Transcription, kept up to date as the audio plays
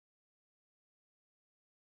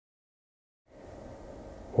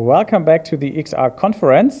Welcome back to the XR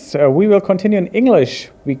conference. We will continue in English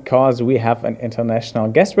because we have an international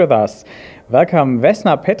guest with us. Welcome,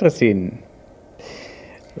 Vesna Petresin.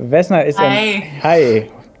 Vesna is Hi,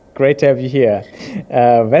 great to have you here.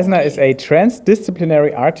 Vesna is a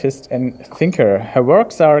transdisciplinary artist and thinker. Her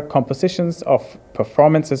works are compositions of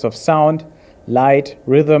performances of sound, light,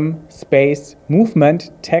 rhythm, space,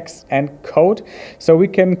 movement, text, and code. So we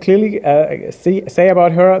can clearly say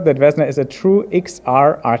about her that Vesna is a true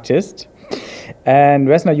XR artist. And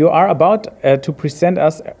Vesna, you are about to present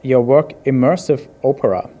us your work, Immersive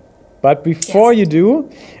Opera. But before you do,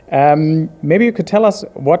 maybe you could tell us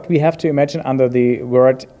what we have to imagine under the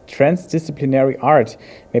word transdisciplinary art.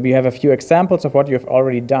 Maybe you have a few examples of what you have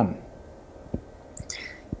already done.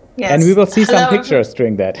 Yes. And we will see some pictures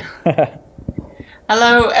during that.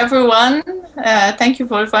 Hello, everyone. Thank you,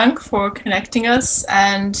 Wolfgang, for connecting us.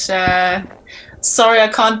 And sorry I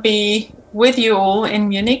can't be with you all in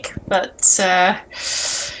Munich, but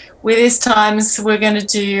with these times, we're going to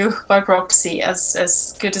do by proxy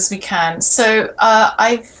as good as we can. So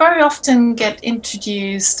I very often get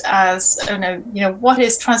introduced as, what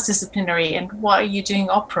is transdisciplinary and why are you doing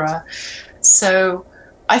opera? So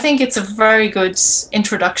I think it's a very good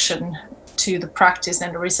introduction to the practice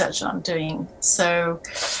and the research I'm doing. So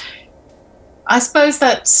I suppose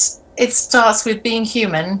that it starts with being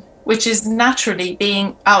human, which is naturally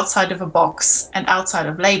being outside of a box and outside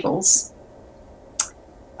of labels.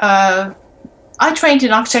 I trained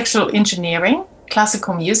in architectural engineering,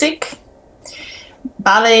 classical music,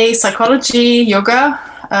 ballet, psychology,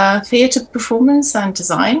 yoga, theater performance and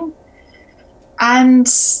design. And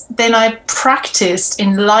then I practiced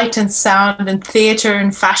in light and sound and theater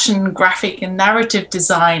and fashion, graphic and narrative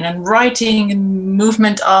design and writing and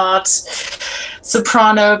movement art,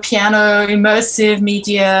 soprano, piano, immersive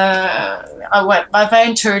media. I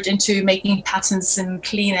ventured into making patterns in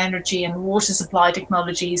clean energy and water supply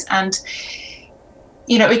technologies. And,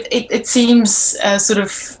 it seems sort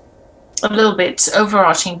of a little bit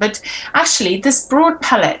overarching, but actually this broad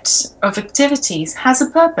palette of activities has a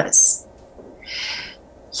purpose.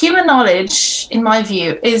 Human knowledge, in my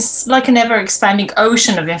view, is like an ever-expanding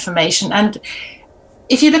ocean of information. And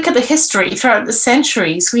if you look at the history throughout the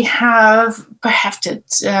centuries, we have perfected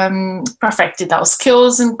our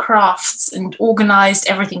skills and crafts and organized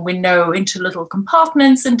everything we know into little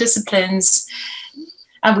compartments and disciplines.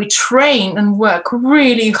 And we train and work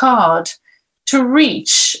really hard to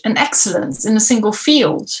reach an excellence in a single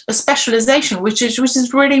field, a specialization, which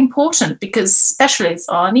is really important because specialists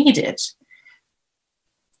are needed.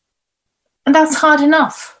 And that's hard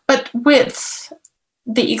enough. But with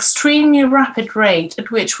the extremely rapid rate at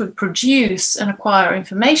which we produce and acquire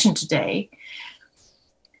information today,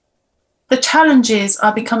 the challenges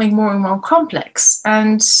are becoming more and more complex.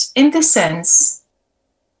 And in this sense,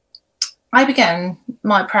 I began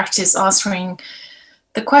my practice answering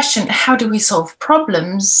the question, how do we solve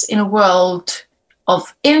problems in a world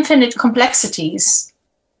of infinite complexities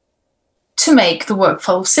to make the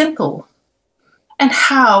workflow simple? And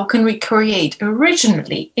how can we create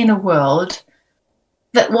originally in a world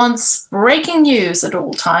that wants breaking news at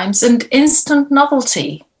all times and instant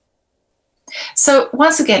novelty? So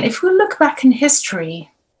once again, if we look back in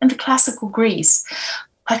history and classical Greece,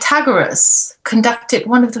 Pythagoras conducted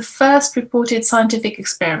one of the first reported scientific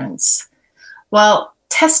experiments while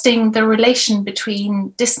testing the relation between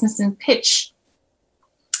distance and pitch,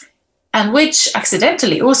 and which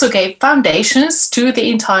accidentally also gave foundations to the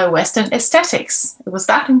entire Western aesthetics. It was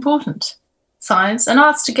that important, science and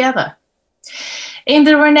arts together. In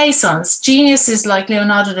the Renaissance, geniuses like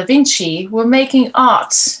Leonardo da Vinci were making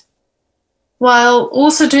art while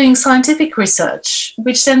also doing scientific research,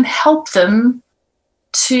 which then helped them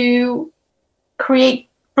to create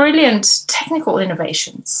brilliant technical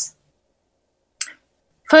innovations.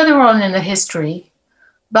 Further on in the history,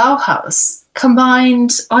 Bauhaus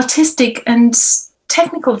combined artistic and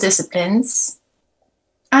technical disciplines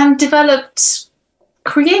and developed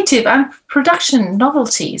creative and production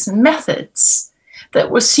novelties and methods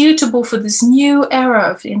that were suitable for this new era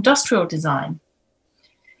of industrial design.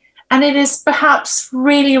 And it is perhaps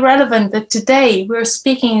really relevant that today we're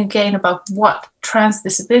speaking again about what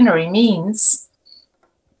transdisciplinary means.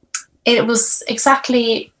 It was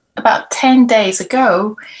exactly about 10 days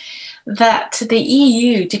ago that the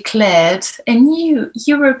EU declared a new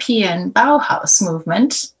European Bauhaus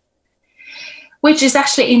movement, which is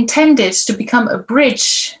actually intended to become a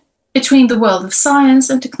bridge between the world of science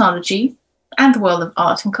and technology and the world of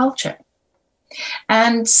art and culture.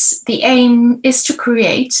 And the aim is to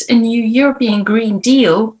create a new European Green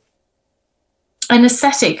Deal an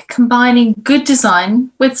aesthetic combining good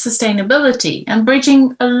design with sustainability and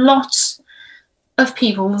bridging a lot of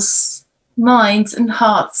people's minds and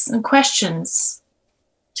hearts and questions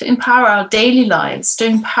to empower our daily lives, to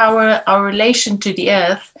empower our relation to the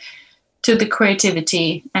earth, to the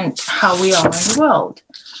creativity and how we are in the world.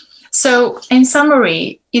 So in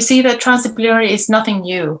summary, you see that transdisciplinary is nothing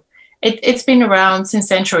new. It's been around since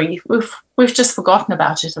centuries. We've just forgotten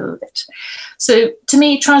about it a little bit. So to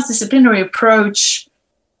me, transdisciplinary approach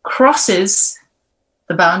crosses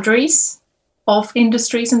the boundaries of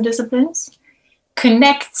industries and disciplines,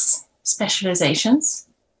 connects specializations,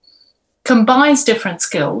 combines different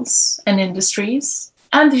skills and industries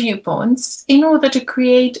and viewpoints in order to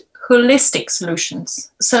create holistic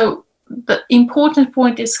solutions. So the important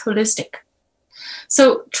point is holistic.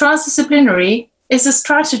 So transdisciplinary is a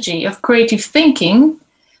strategy of creative thinking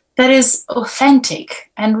that is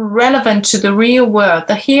authentic and relevant to the real world,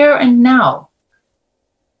 the here and now.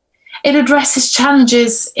 It addresses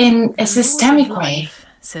challenges in a systemic way,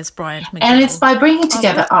 says Brian McGill. And it's by bringing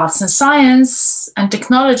together arts and science and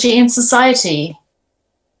technology in society,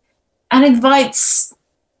 and invites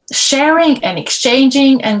sharing and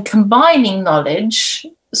exchanging and combining knowledge.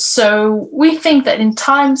 So we think that in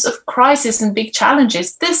times of crisis and big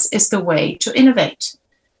challenges, this is the way to innovate.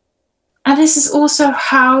 And this is also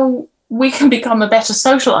how we can become a better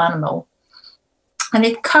social animal. And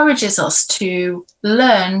it encourages us to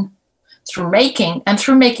learn through making and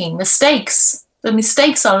through making mistakes. The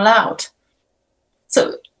mistakes are allowed.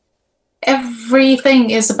 So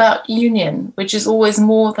everything is about union, which is always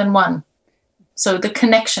more than one. So the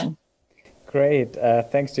connection. Great,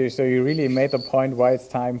 thanks to you. So you really made the point why it's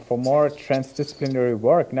time for more transdisciplinary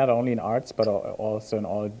work, not only in arts, but also in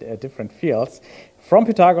all different fields. From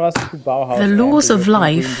Pythagoras to Bauhaus. The laws of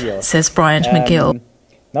life, says Brian McGill.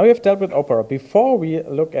 Now you've dealt with opera. Before we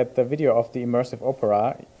look at the video of the immersive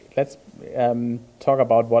opera, let's talk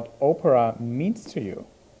about what opera means to you.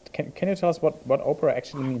 Can you tell us what opera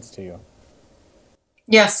actually means to you?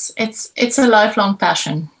 Yes, it's a lifelong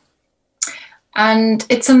passion. And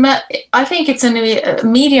I think it's a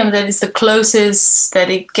medium that is the closest that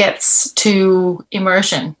it gets to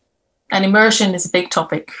immersion. And immersion is a big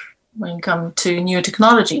topic when you come to new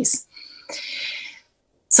technologies.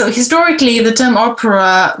 So historically, the term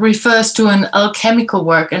opera refers to an alchemical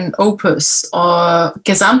work, an opus, or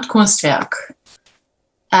Gesamtkunstwerk,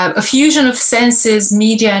 a fusion of senses,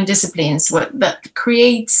 media, and disciplines that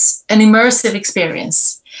creates an immersive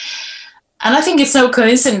experience. And I think it's no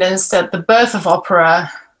coincidence that the birth of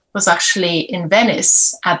opera was actually in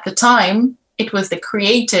Venice. At the time, it was the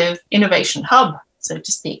creative innovation hub, so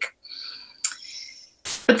to speak.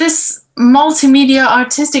 But this multimedia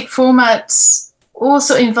artistic format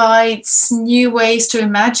also invites new ways to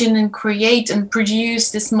imagine and create and produce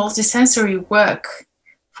this multisensory work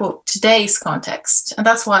for today's context. And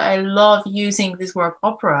that's why I love using this word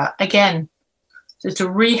opera again, to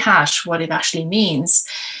rehash what it actually means.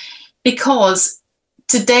 Because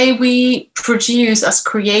today we produce, as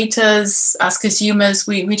creators, as consumers,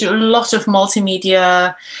 we do a lot of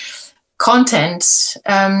multimedia content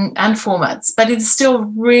and formats, but it's still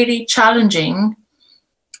really challenging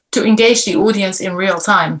to engage the audience in real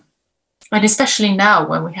time. And especially now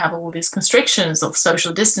when we have all these constrictions of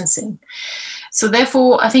social distancing. So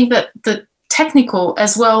therefore, I think that the technical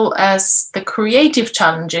as well as the creative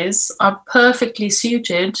challenges are perfectly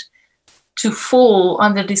suited to fall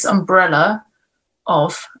under this umbrella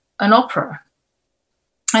of an opera.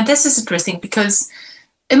 And this is interesting because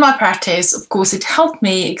in my practice, of course, it helped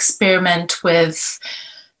me experiment with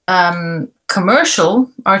commercial,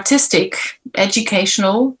 artistic,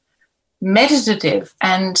 educational, meditative,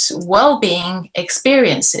 and well-being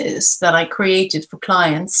experiences that I created for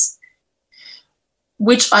clients,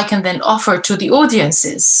 which I can then offer to the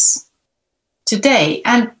audiences today.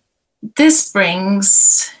 And this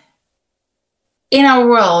brings, in our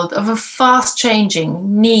world of a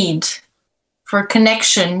fast-changing need for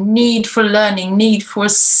connection, need for learning, need for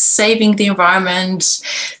saving the environment,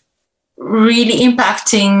 really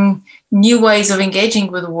impacting new ways of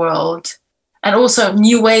engaging with the world, and also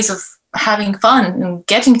new ways of having fun and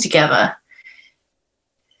getting together.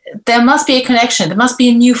 There must be a connection. There must be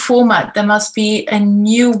a new format. There must be a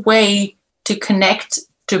new way to connect,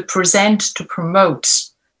 to present, to promote.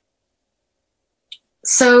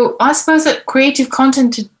 So I suppose that creative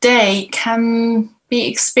content today can be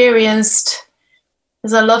experienced,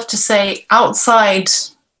 as I love to say, outside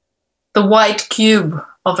the white cube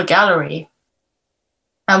of a gallery.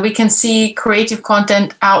 And we can see creative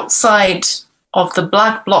content outside of the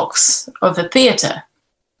black blocks of a theater.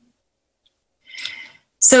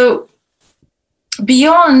 So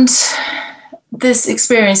beyond these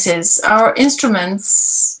experiences, our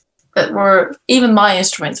instruments that were, even my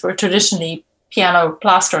instruments were traditionally piano,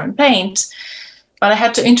 plaster and paint, but I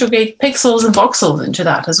had to integrate pixels and voxels into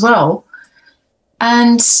that as well.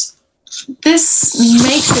 And this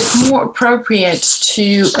makes it more appropriate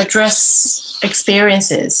to address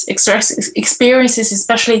experiences,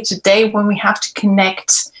 especially today when we have to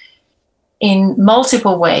connect in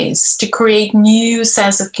multiple ways to create new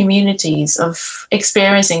sense of communities of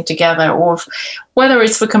experiencing together, or whether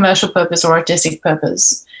it's for commercial purpose or artistic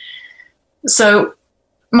purpose. So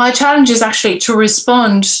my challenge is actually to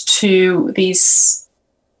respond to these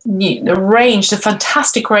the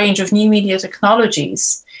fantastic range of new media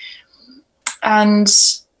technologies. And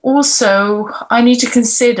also I need to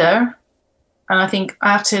consider, and I think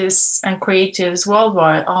artists and creatives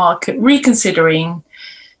worldwide are reconsidering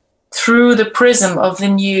through the prism of the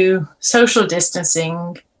new social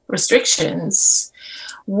distancing restrictions,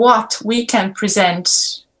 what we can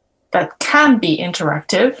present that can be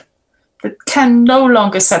interactive, that can no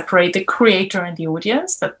longer separate the creator and the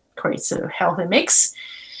audience, that creates a healthy mix,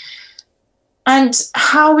 and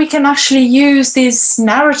how we can actually use these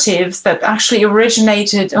narratives that actually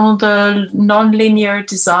originated on the nonlinear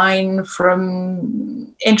design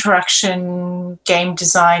from interaction, game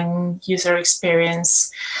design, user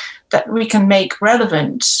experience, that we can make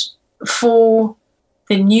relevant for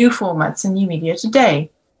the new formats and new media today.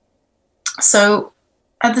 So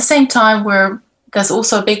at the same time, there's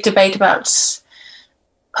also a big debate about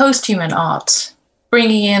post-human art,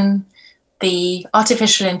 bringing in the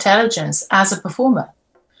artificial intelligence as a performer,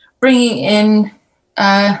 bringing in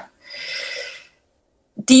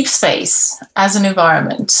deep space as an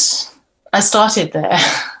environment. I started there,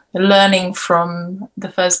 learning from the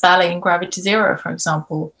first ballet in Gravity Zero, for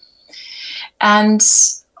example. And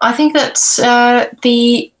I think that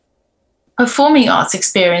the performing arts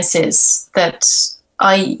experiences that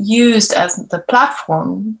I used as the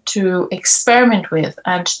platform to experiment with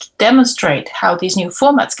and to demonstrate how these new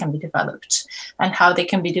formats can be developed and how they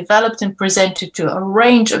can be developed and presented to a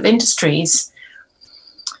range of industries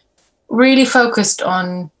really focused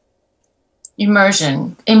on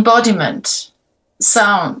immersion, embodiment,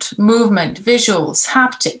 sound, movement, visuals,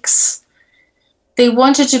 haptics. They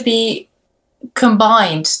wanted to be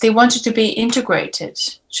combined, they wanted to be integrated,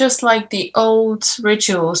 just like the old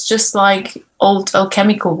rituals, just like old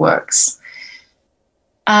alchemical works.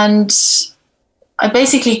 And I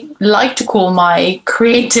basically like to call my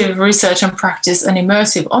creative research and practice an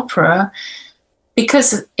immersive opera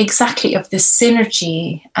because exactly of this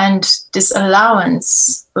synergy and this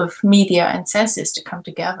allowance of media and senses to come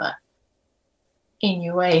together in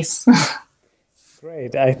new ways.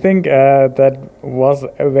 Great. I think that was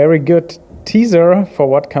a very good teaser for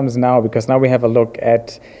what comes now, because now we have a look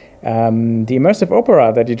at the immersive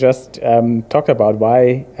opera that you just talked about,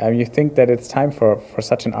 why you think that it's time for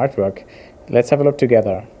such an artwork. Let's have a look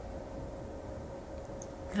together.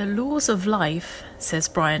 The laws of life, says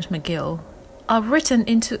Bryant McGill, are written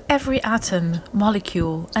into every atom,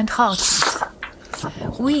 molecule and heartbeat.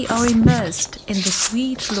 We are immersed in the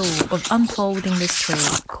sweet law of unfolding mystery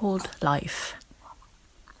called life.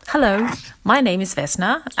 Hello, my name is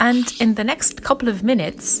Vesna, and in the next couple of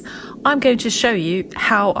minutes, I'm going to show you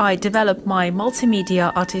how I develop my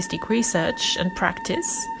multimedia artistic research and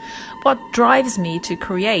practice, what drives me to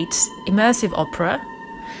create immersive opera,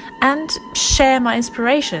 and share my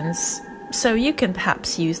inspirations so you can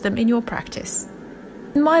perhaps use them in your practice.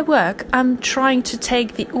 In my work, I'm trying to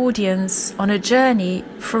take the audience on a journey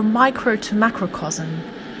from micro to macrocosm,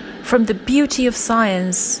 from the beauty of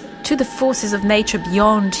science to the forces of nature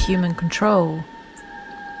beyond human control.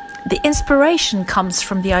 The inspiration comes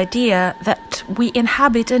from the idea that we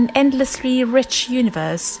inhabit an endlessly rich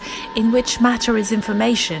universe in which matter is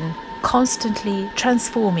information, constantly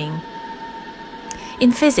transforming.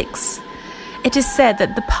 In physics, it is said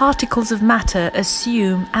that the particles of matter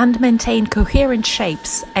assume and maintain coherent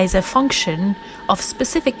shapes as a function of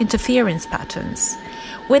specific interference patterns,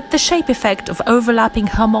 with the shape effect of overlapping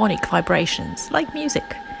harmonic vibrations, like music.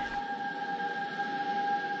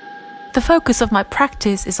 The focus of my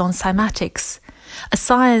practice is on cymatics, a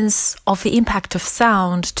science of the impact of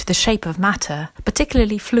sound to the shape of matter,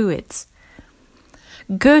 particularly fluids.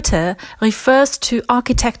 Goethe refers to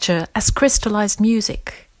architecture as crystallized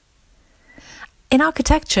music. In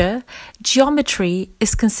architecture, geometry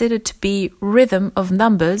is considered to be rhythm of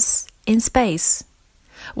numbers in space,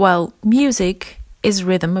 while music is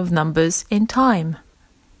rhythm of numbers in time.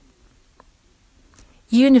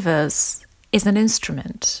 Universe is an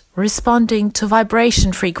instrument responding to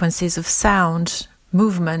vibration frequencies of sound,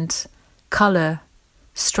 movement, color,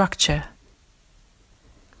 structure.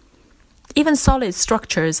 Even solid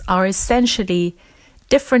structures are essentially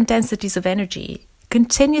different densities of energy,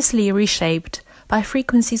 continuously reshaped by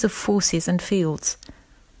frequencies of forces and fields.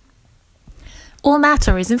 All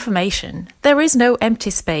matter is information. There is no empty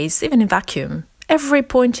space, even in vacuum. Every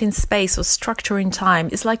point in space or structure in time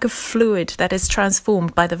is like a fluid that is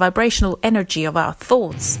transformed by the vibrational energy of our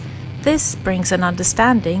thoughts. This brings an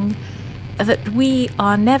understanding that we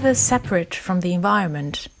are never separate from the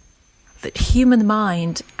environment, that human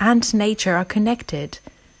mind and nature are connected,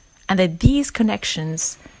 and that these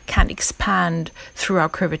connections can expand through our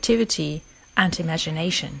creativity and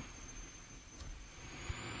imagination.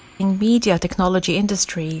 In media technology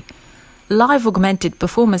industry, live augmented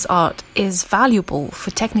performance art is valuable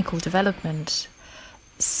for technical development,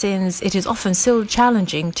 since it is often still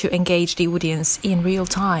challenging to engage the audience in real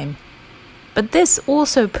time. But this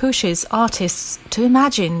also pushes artists to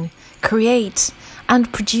imagine, create,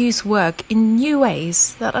 and produce work in new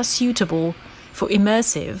ways that are suitable for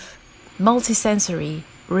immersive, multisensory,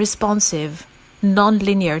 responsive,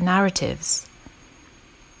 nonlinear narratives.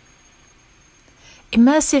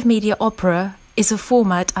 Immersive media opera is a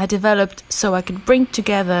format I developed so I could bring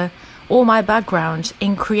together all my background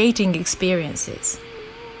in creating experiences.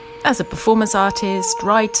 As a performance artist,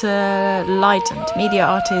 writer, light and media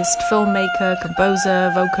artist, filmmaker,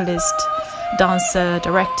 composer, vocalist, dancer,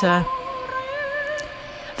 director.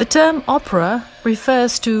 The term opera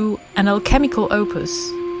refers to an alchemical opus,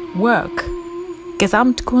 work,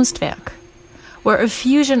 Gesamtkunstwerk, where a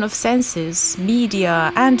fusion of senses,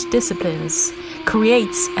 media and disciplines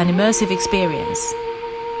creates an immersive experience.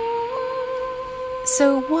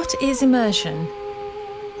 So what is immersion?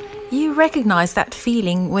 You recognize that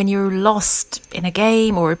feeling when you're lost in a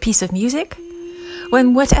game or a piece of music?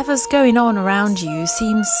 When whatever's going on around you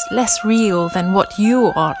seems less real than what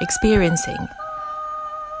you are experiencing.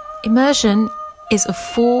 Immersion is a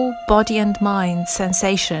full body and mind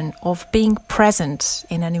sensation of being present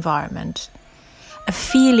in an environment. A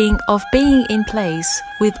feeling of being in place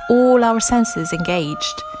with all our senses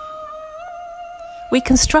engaged. We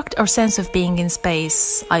construct our sense of being in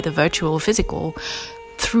space, either virtual or physical,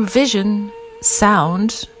 through vision,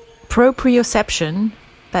 sound, proprioception,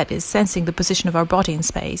 that is sensing the position of our body in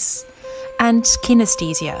space, and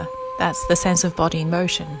kinesthesia, that's the sense of body in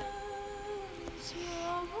motion.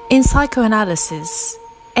 In psychoanalysis,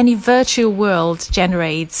 any virtual world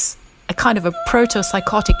generates a kind of a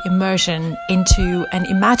proto-psychotic immersion into an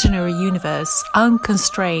imaginary universe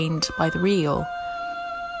unconstrained by the real.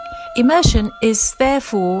 Immersion is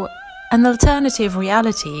therefore an alternative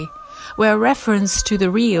reality where reference to the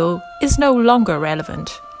real is no longer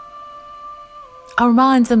relevant. Our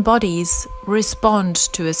minds and bodies respond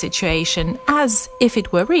to a situation as if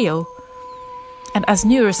it were real. And as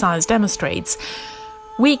neuroscience demonstrates,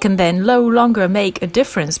 we can then no longer make a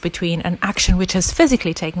difference between an action which has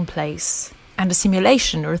physically taken place and a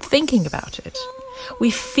simulation or thinking about it.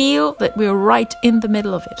 We feel that we're right in the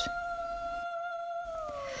middle of it.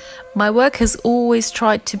 My work has always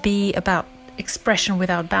tried to be about expression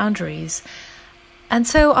without boundaries, and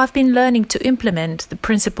so I've been learning to implement the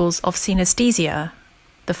principles of synesthesia,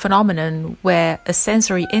 the phenomenon where a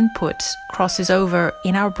sensory input crosses over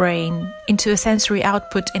in our brain into a sensory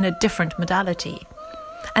output in a different modality.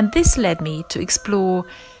 And this led me to explore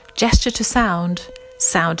gesture to sound,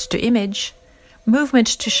 sound to image, movement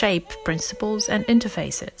to shape principles and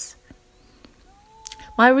interfaces.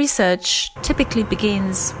 My research typically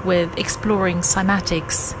begins with exploring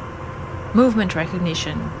cymatics, movement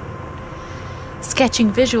recognition,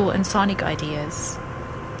 sketching visual and sonic ideas,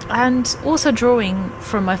 and also drawing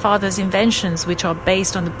from my father's inventions, which are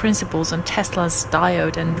based on the principles on Tesla's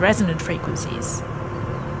diode and resonant frequencies.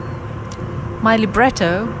 My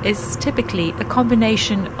libretto is typically a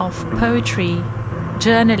combination of poetry,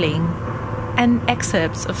 journaling, and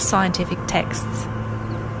excerpts of scientific texts.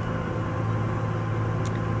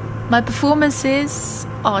 My performances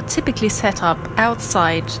are typically set up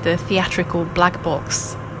outside the theatrical black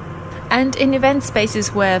box and in event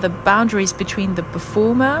spaces where the boundaries between the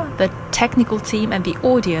performer, the technical team, and the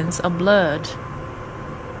audience are blurred.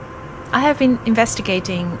 I have been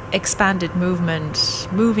investigating expanded movement,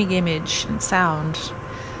 moving image, and sound,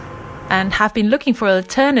 and have been looking for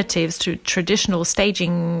alternatives to traditional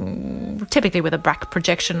staging, typically with a back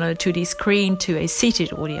projection on a 2D screen to a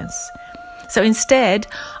seated audience. So instead,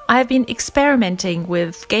 I have been experimenting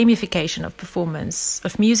with gamification of performance,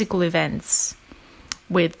 of musical events,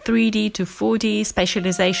 with 3D to 4D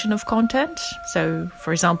spatialization of content. So,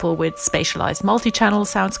 for example, with spatialized multi-channel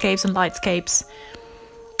soundscapes and lightscapes.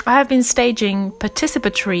 I have been staging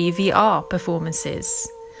participatory VR performances,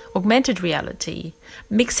 augmented reality,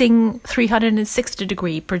 mixing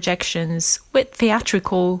 360-degree projections with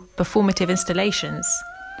theatrical performative installations.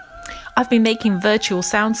 I've been making virtual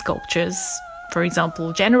sound sculptures, for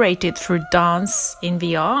example, generated through dance in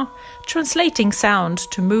VR, translating sound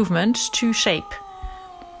to movement to shape.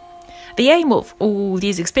 The aim of all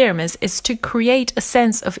these experiments is to create a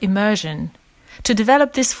sense of immersion, to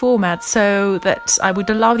develop this format so that I would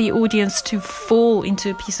allow the audience to fall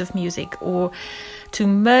into a piece of music or to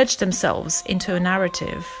merge themselves into a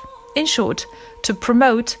narrative. In short, to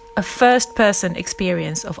promote a first-person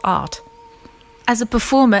experience of art. As a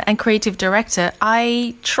performer and creative director,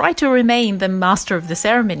 I try to remain the master of the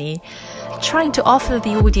ceremony, trying to offer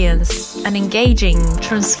the audience an engaging,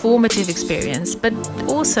 transformative experience, but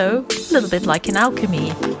also a little bit like an alchemy.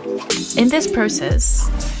 In this process,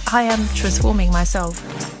 I am transforming myself.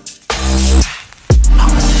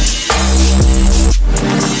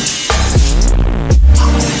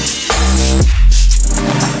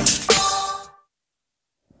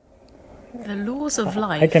 The laws of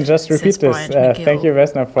life, I can just repeat this. Thank you,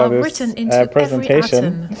 Vesna, for this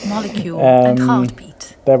presentation. Atom, molecule, and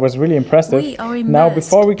heartbeat. That was really impressive. Now,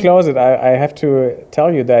 before we close it, I have to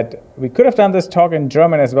tell you that we could have done this talk in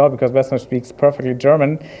German as well, because Vesna speaks perfectly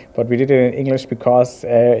German, but we did it in English because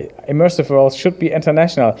immersive worlds should be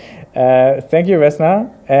international. Thank you,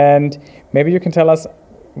 Vesna. And maybe you can tell us,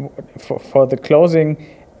 for the closing,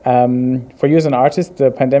 for you as an artist, the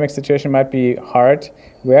pandemic situation might be hard.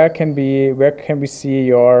 Where can we see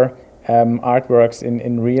your artworks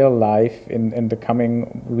in real life in the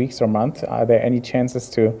coming weeks or months? Are there any chances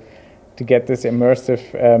to get this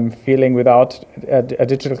immersive feeling without a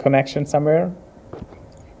digital connection somewhere?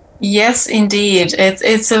 Yes, indeed.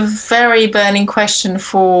 It's a very burning question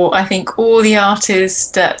for, I think, all the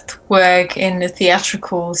artists that work in the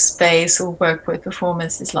theatrical space or work with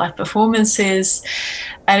performances, live performances.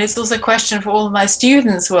 And it's also a question for all of my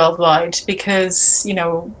students worldwide, because, you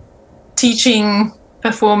know, teaching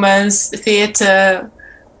performance, theatre,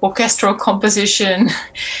 orchestral composition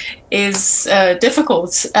is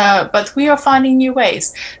difficult, but we are finding new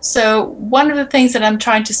ways. So one of the things that I'm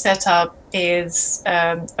trying to set up is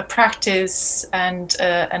a practice and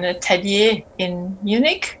an atelier in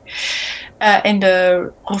Munich, in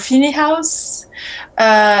the Ruffini house.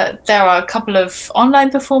 There are a couple of online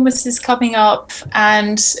performances coming up,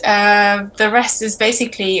 and the rest is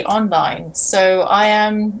basically online. So I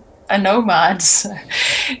am a nomad,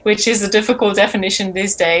 which is a difficult definition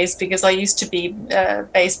these days, because I used to be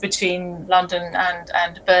based between London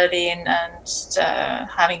and Berlin, and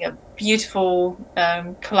having a beautiful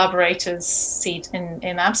collaborators seat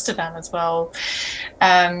in Amsterdam as well.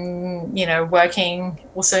 You know, working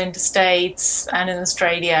also in the States and in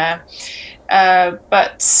Australia,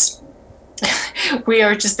 but we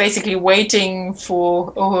are just basically waiting for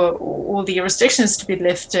all the restrictions to be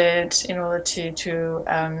lifted in order to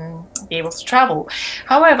be able to travel.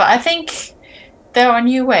 However, I think there are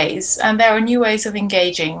new ways, and there are new ways of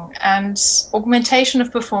engaging, and augmentation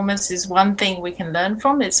of performance is one thing we can learn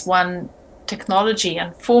from. It's one technology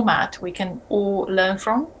and format we can all learn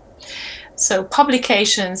from. So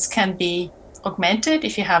publications can be augmented.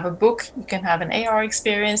 If you have a book, you can have an AR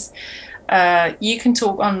experience. You can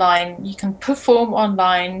talk online, you can perform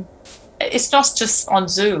online. It's not just on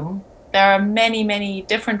Zoom. There are many, many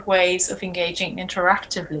different ways of engaging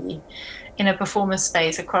interactively in a performance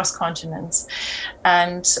space across continents.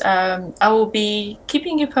 And I will be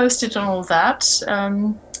keeping you posted on all that.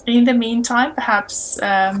 In the meantime, perhaps,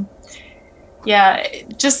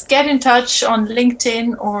 just get in touch on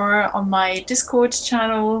LinkedIn or on my Discord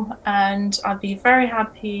channel, and I'll be very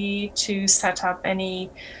happy to set up any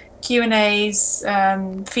Q&As,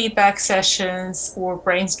 Feedback Sessions or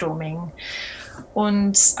Brainstorming.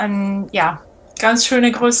 Und ganz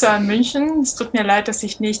schöne Grüße an München. Es tut mir leid, dass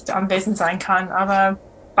ich nicht anwesend sein kann, aber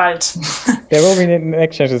bald. There will be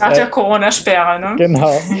next changes. Nach der Corona-Sperre, ne?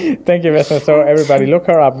 Genau. Thank you, Vesna. So everybody, look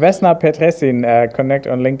her up. Vesna Petresin, connect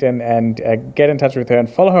on LinkedIn and get in touch with her and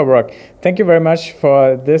follow her work. Thank you very much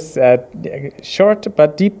for this short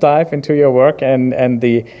but deep dive into your work and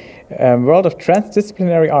the world of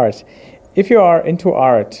transdisciplinary art. If you are into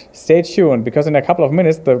art, stay tuned, because in a couple of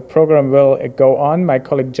minutes the program will go on. My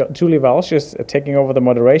colleague Julie Walsh is taking over the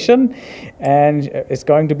moderation, and it's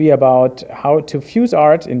going to be about how to fuse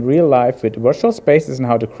art in real life with virtual spaces and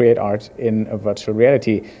how to create art in a virtual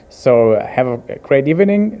reality. So have a great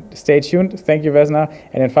evening. Stay tuned. Thank you, Vesna.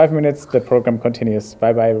 And in 5 minutes the program continues.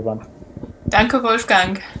 Bye bye, everyone. Danke,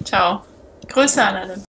 Wolfgang. Ciao. Grüße an alle.